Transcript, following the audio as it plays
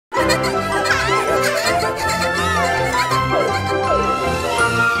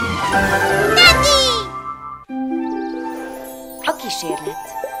Tatty! A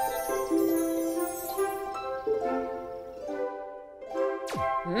kísérlet.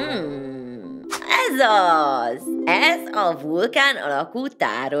 Ez az! Ez a vulkán alakú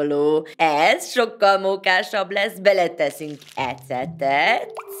tároló. Ez sokkal mókásabb lesz, beleteszünk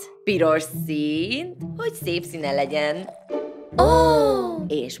ecetet, piros színt, hogy szép színe legyen.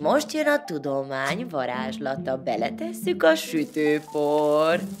 És most jön a tudomány varázslata, beletesszük a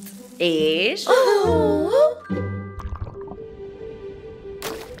sütőport. És... Wow!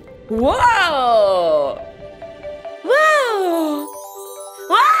 Wow!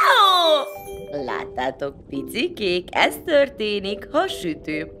 Wow! Láttátok, picikék, ez történik, ha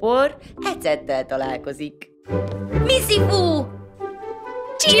sütőpor ecettel találkozik. Misifu!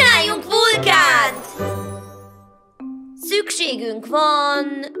 Csináljunk vulkánt! Szükségünk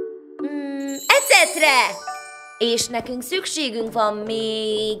van... ecetre! És nekünk szükségünk van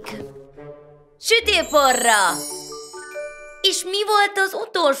még... sütőporra! És mi volt az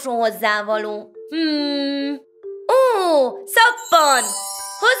utolsó hozzávaló? Szappan!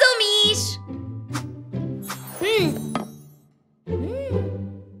 Hozom is!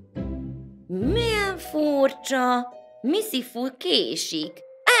 Milyen furcsa! Misifu késik.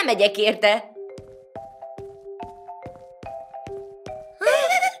 Elmegyek érte.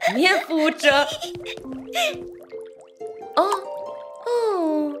 Milyen furcsa!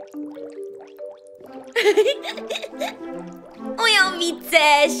 Olyan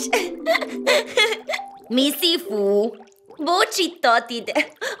vicces! Misifu! Bocsi, Tatty, de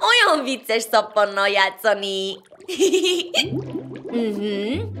olyan vicces szappannal játszani.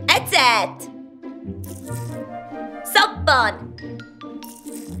 Ecet! Szappan!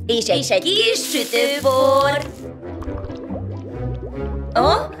 És egy kis sütőpor.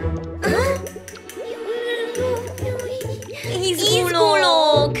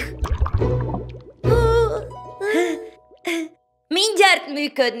 Izgulok! Mindjárt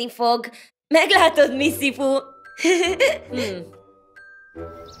működni fog. Meglátod, Misifu.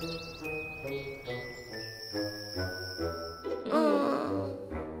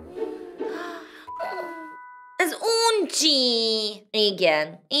 Ez uncsi.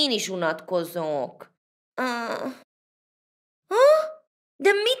 Igen, én is unatkozok.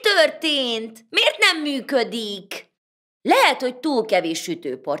 De mi történt? Miért nem működik? Lehet, hogy túl kevés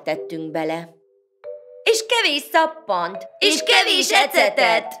sütőport tettünk bele. És kevés szappant. És kevés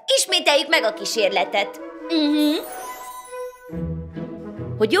ecetet. Ismételjük meg a kísérletet.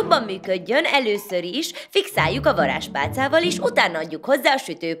 Hogy jobban működjön, először is fixáljuk a varázspálcával, és utána adjuk hozzá a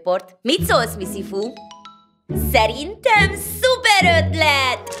sütőport. Mit szólsz, Misifu? Szerintem szuper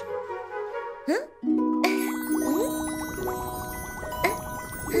ötlet!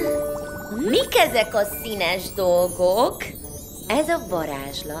 Mik ezek a színes dolgok? Ez a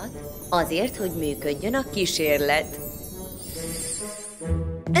varázslat azért, hogy működjön a kísérlet.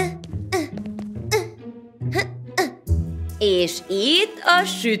 És itt a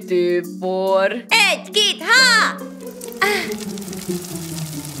sütőpor. 1, 2, ha!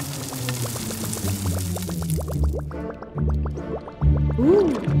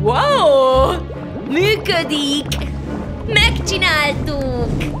 Wow! Működik! Megcsináltuk!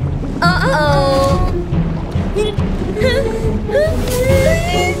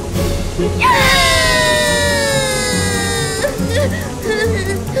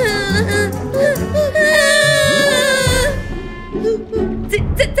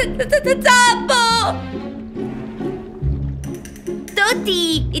 Cápa!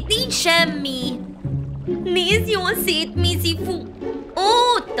 Tatty, itt nincs semmi. Nézz jól szét, Misifu.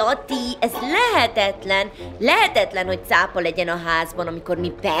 Ó, Tatty, ez lehetetlen. Lehetetlen, hogy cápa legyen a házban, amikor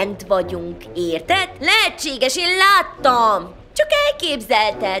mi bent vagyunk, érted? Lehetséges, én láttam. Csak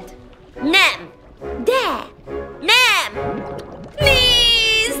elképzelted. Nem. De. Nem. Nézd!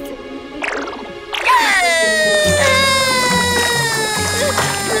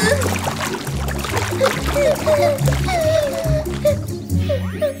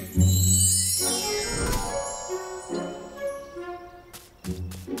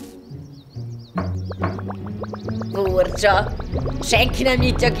 Furcsa. Senki nem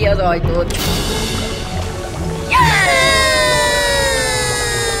nyitja ki az ajtót.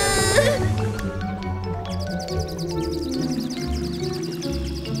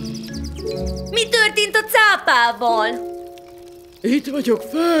 Mi történt a cápával? Itt vagyok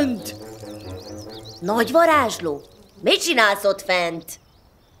fent. Nagy varázsló? Mit csinálsz ott fent?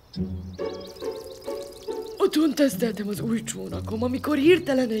 Otthon teszteltem az új csónakom, amikor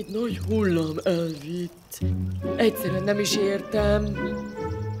hirtelen egy nagy hullám elvitt. Egyszerűen nem is értem.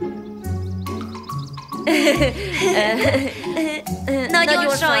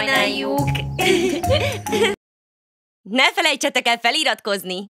 Nagyon sajnáljuk. Ne felejtsetek el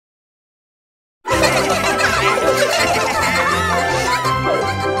feliratkozni!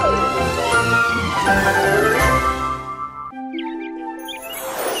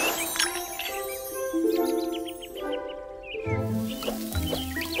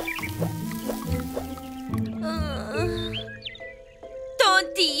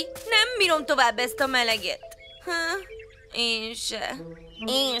 Tonti, nem bírom tovább ezt a meleget. Én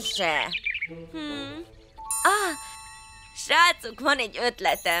se. Srácok, van egy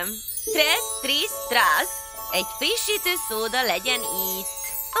ötletem. Tres, tris, trasz. Egy frissítő szóda legyen itt.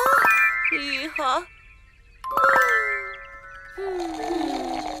 Hűha.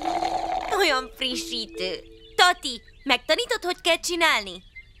 Olyan frissítő. Tati, megtanítod, hogy kell csinálni?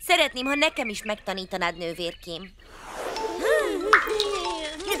 Szeretném, ha nekem is megtanítanád, nővérkém.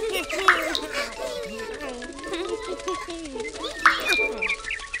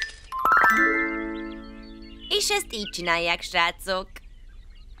 És ezt így csinálják, srácok.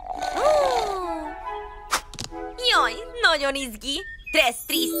 Jaj, nagyon izgi. Tres,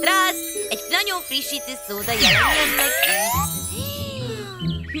 tris, trasz. Egy nagyon frissítő szóda jelenjen meg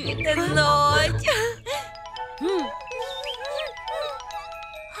így. Ez nagy.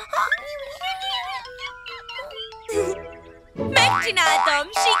 Megcsináltam,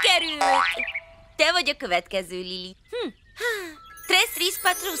 sikerült. Te vagy a következő, Lili. Tres, tris,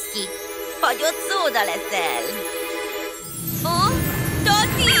 patruszki. Fagyott szóda leszel.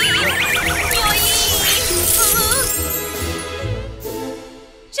 Tati! Jaj!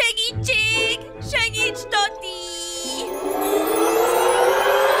 Segítség! Segíts, Tati!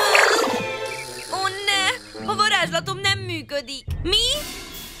 Ó, ne! A varázslatom nem működik. Mi?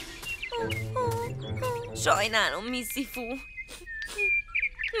 Sajnálom, Misifu.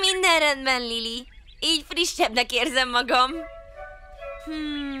 Minden rendben, Lili. Így frissebbnek érzem magam.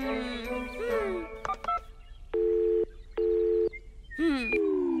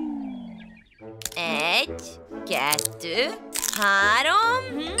 Egy, kettő,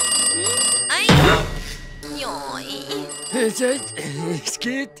 három. Jaj. Ez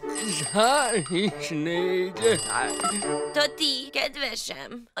két, három, négy. Tati,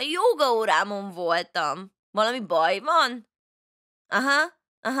 kedvesem, a jóga órámon voltam. Valami baj van? Aha.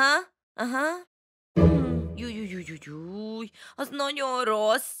 Júj, az nagyon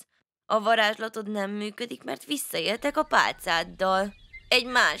rossz. A varázslatod nem működik, mert visszaéltek a pálcáddal. Egy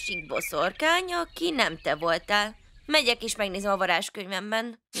másik boszorkány, aki nem te voltál. Megyek és megnézem a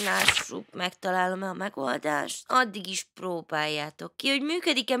varázskönyvemben. Lássuk, megtalálom-e a megoldást. Addig is próbáljátok ki, hogy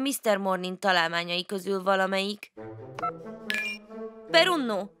működik-e Mr. Morning találmányai közül valamelyik.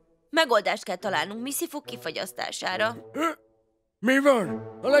 Perunno, megoldást kell találnunk Misifu kifagyasztására. Mi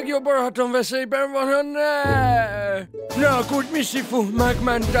van? A legjobb barátom veszélyben van, ne aggódj, Misifu,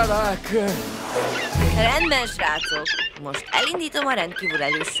 megmentelek! Rendben, srácok. Most elindítom a rendkívül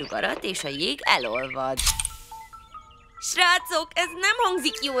erős sugarat, és a jég elolvad. Srácok, ez nem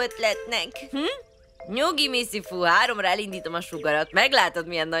hangzik jó ötletnek. Nyugi, Misifu, 3-ra elindítom a sugarat. Meglátod,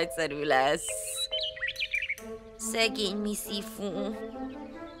 milyen nagyszerű lesz. Szegény Misifu.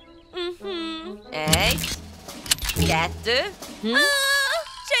 1, 2.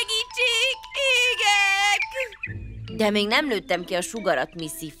 Segítség! Égek! De még nem lőttem ki a sugarat,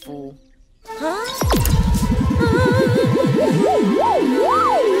 Misifu.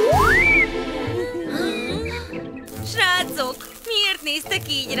 Srácok, miért néztek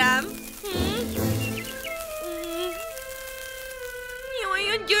így rám? Jaj,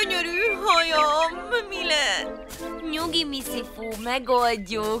 a gyönyörű hajam, mi lett? Nyugi, Misifu,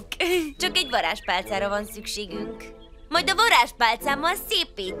 megoldjuk. Csak egy varázspálcára van szükségünk. Majd a varázspálcámmal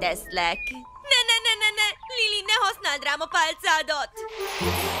szépé teszlek. Ne, Lili, ne használd rám a pálcádat!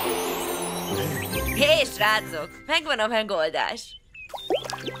 Hé, srácok, megvan a megoldás.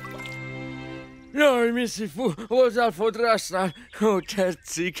 Jaj, Misifu, hozzáfodrásznál. Ó,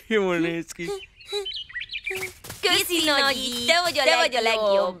 tetszik, jól néz ki. Köszi, Nagyi, te vagy a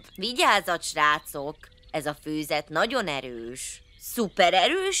legjobb. Vigyázzat, srácok, ez a főzet nagyon erős. Szuper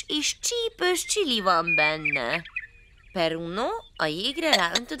erős és csípős csili van benne. Perunno, a jégre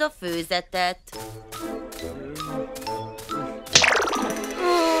ráöntött a főzetet.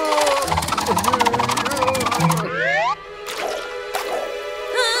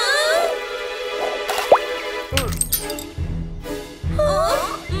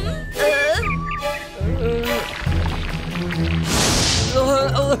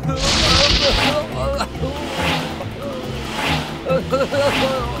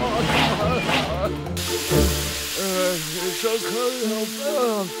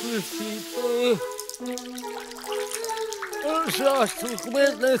 Srácok,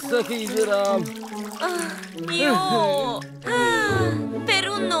 miért néztek így rám? Jó!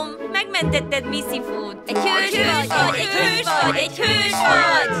 Perunnom, megmentetted Misifut! Egy hős vagy! Egy hős vagy! Egy hős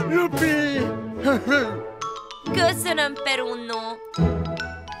vagy! Juppi! Köszönöm, Perunno!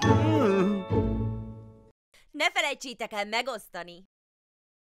 Ne felejtsétek el megosztani!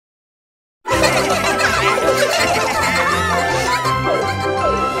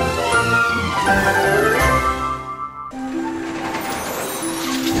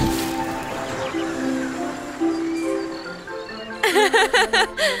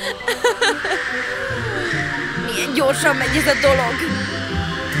 Milyen gyorsan megy ez a dolog!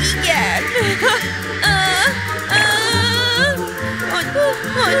 Igen!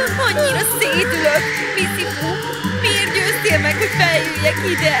 Annyira szédülök! Misifu, miért győztél meg, hogy feljöjjek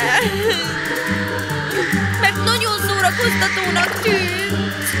ide? Mert nagyon szórakoztatónak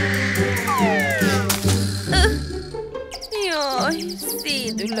tűnt! Jaj,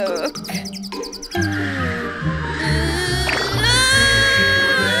 szédülök!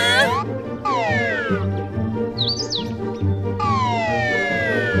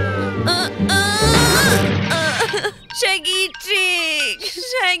 Segítség!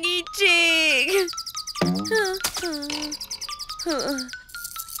 Segítség!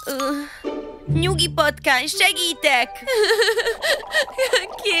 Nyugi, patkány, segítek!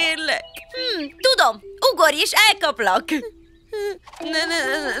 Kérlek! Tudom, ugorj és elkaplak!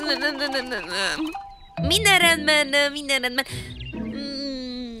 Minden rendben, minden rendben.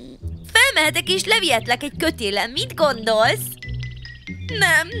 Felmehetek és levihetlek egy kötélen. Mit gondolsz?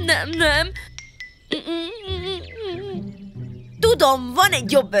 Nem. Tudom, van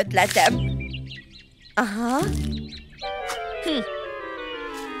egy jobb ötletem. Aha.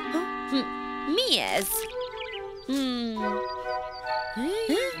 Mi ez?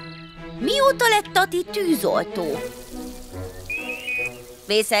 Mióta lett Tatty tűzoltó?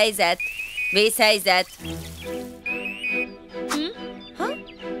 Vészhelyzet! Vészhelyzet!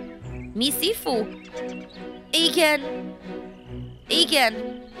 Misifu? Igen.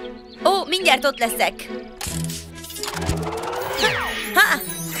 Ó, mindjárt ott leszek.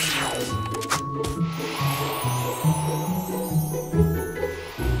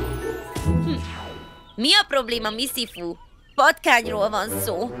 Mi a probléma, Misifu? Patkányról van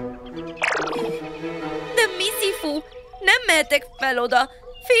szó. De Misifu, nem mehetek fel oda.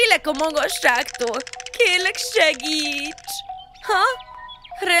 Félek a magasságtól. Kérlek, segíts!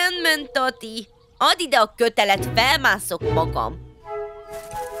 Rendben, Tatty. Add ide a kötelet, felmászok magam.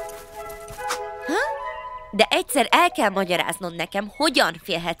 De egyszer el kell magyaráznod nekem, hogyan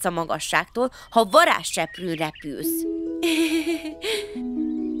félhetsz a magasságtól, ha varázsseprűn repülsz.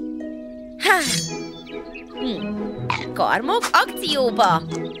 Karmok akcióba!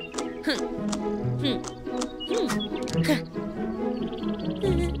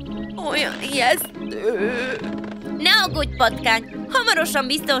 Olyan ijesztő! Ne aggódj, patkány! Hamarosan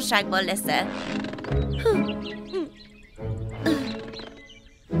biztonságban leszel.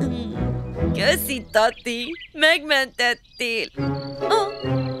 Köszi, Tatty! Megmentettél!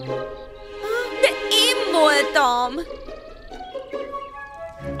 De én voltam!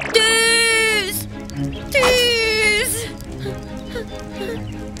 Tűz! Tűz!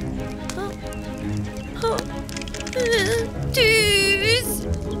 Tűz!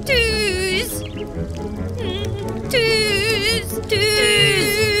 Tűz! Tűz! Tűz!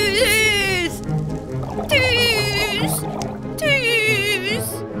 Tűz! Tűz!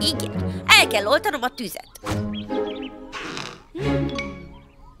 Igen, el kell oltanom a tüzet.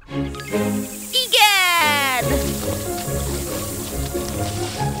 Igen!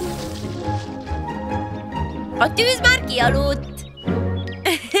 A tűz már kialudt.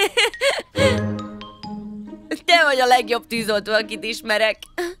 Te vagy a legjobb tűzoltó, akit ismerek.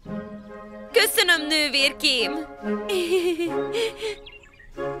 Köszönöm, nővérkém.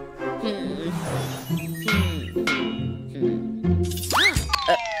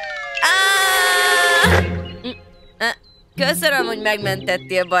 Köszönöm, hogy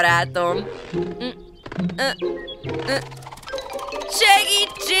megmentettél, barátom.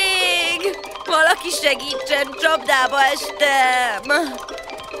 Segítség! Valaki segítsen, csapdába estem!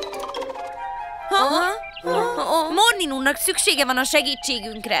 Morninunnak szüksége van a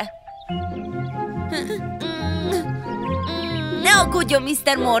segítségünkre. Ne aggódjon,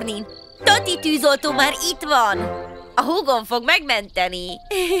 Mr. Mornin! Tatty tűzoltó már itt van! A húgom fog megmenteni!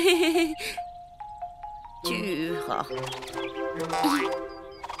 Tűha!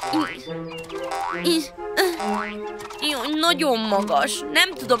 Jó, nagyon magas,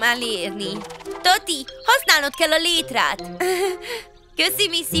 nem tudom elérni. Tatty, használnod kell a létrát. Köszi,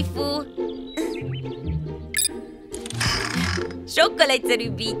 Misifu. Sokkal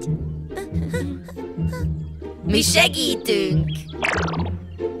egyszerűbb így. Mi segítünk.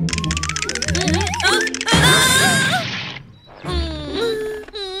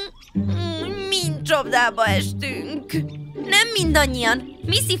 Mind csapdába estünk. Nem mindannyian.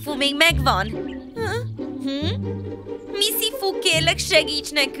 Misifu még megvan. Misifu, kérlek,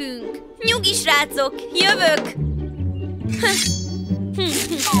 segíts nekünk. Nyugi, srácok, jövök.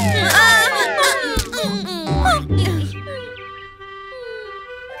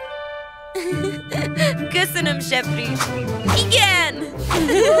 Köszönöm, seprű. Igen!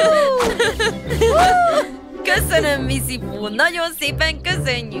 Köszönöm, Misifu. Nagyon szépen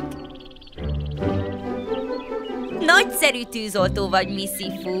köszönjük. Nagyszerű tűzoltó vagy,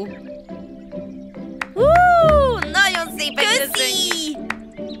 Misifu. Nagyon szépen köszönjük.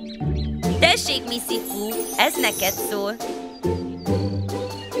 Tessék, Misifu, ez neked szól.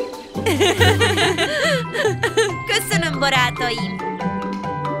 Köszönöm, barátaim.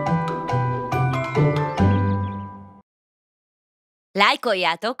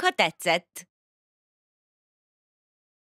 Lájkoljátok, ha tetszett.